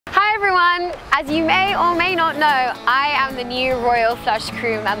everyone! As you may or may not know, I am the new Royal Flush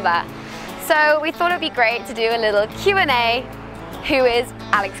Crew member. So we thought it'd be great to do a little Q&A. Who is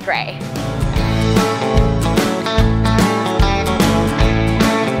Alex Gray?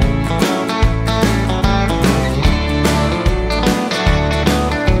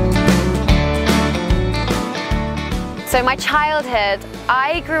 So my childhood,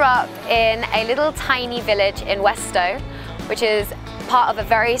 I grew up in a little tiny village in Westow, which is part of a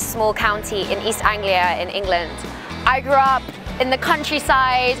very small county in East Anglia in England. I grew up in the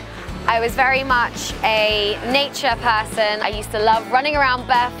countryside. I was very much a nature person. I used to love running around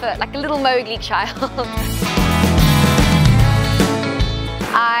barefoot like a little Mowgli child.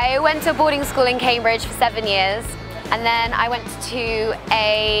 I went to boarding school in Cambridge for 7 years. And then I went to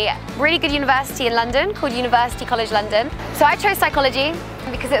a really good university in London called University College London. So I chose psychology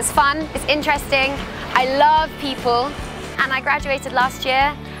because it's fun, it's interesting, I love people. And I graduated last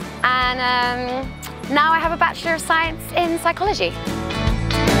year, and now I have a Bachelor of Science in Psychology.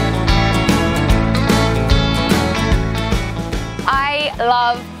 I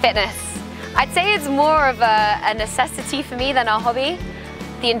love fitness. I'd say it's more of a necessity for me than a hobby.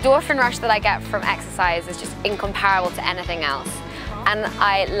 The endorphin rush that I get from exercise is just incomparable to anything else. And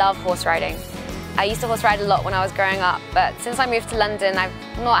I love horse riding. I used to horse ride a lot when I was growing up, but since I moved to London, I've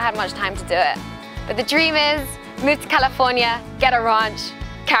not had much time to do it. But the dream is move to California, get a ranch,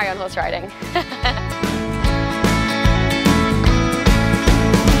 carry on horse riding.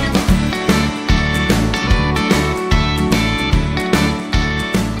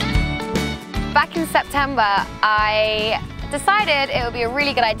 Back in September, I decided it would be a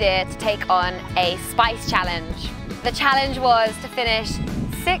really good idea to take on a spice challenge. The challenge was to finish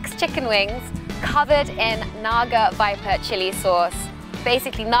 6 chicken wings covered in Naga Viper chili sauce.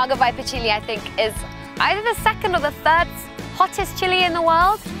 Basically, Naga Viper chili, I think, is either the 2nd or the 3rd hottest chili in the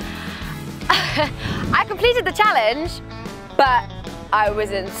world. I completed the challenge, but I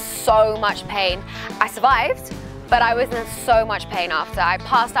was in so much pain. I survived, but I was in so much pain after. I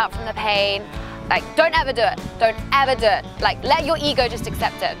passed out from the pain. Like, don't ever do it. Don't ever do it. Like, let your ego just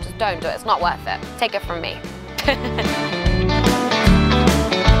accept it. Just don't do it. It's not worth it. Take it from me.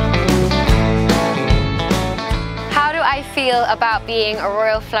 How do I feel about being a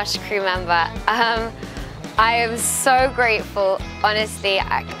Royal Flush Crew member? I am so grateful, honestly.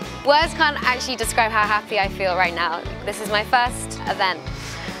 Words can't actually describe how happy I feel right now. This is my first event.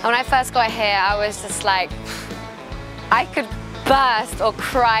 And when I first got here, I was just like, I could burst or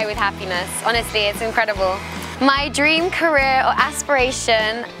cry with happiness. Honestly, it's incredible. My dream career or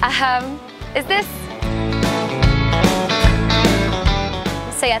aspiration is this.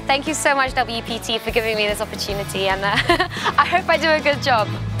 So yeah, thank you so much WPT for giving me this opportunity, and I hope I do a good job.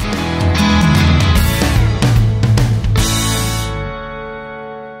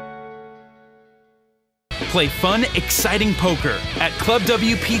 Play fun, exciting poker at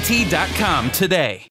ClubWPT.com today.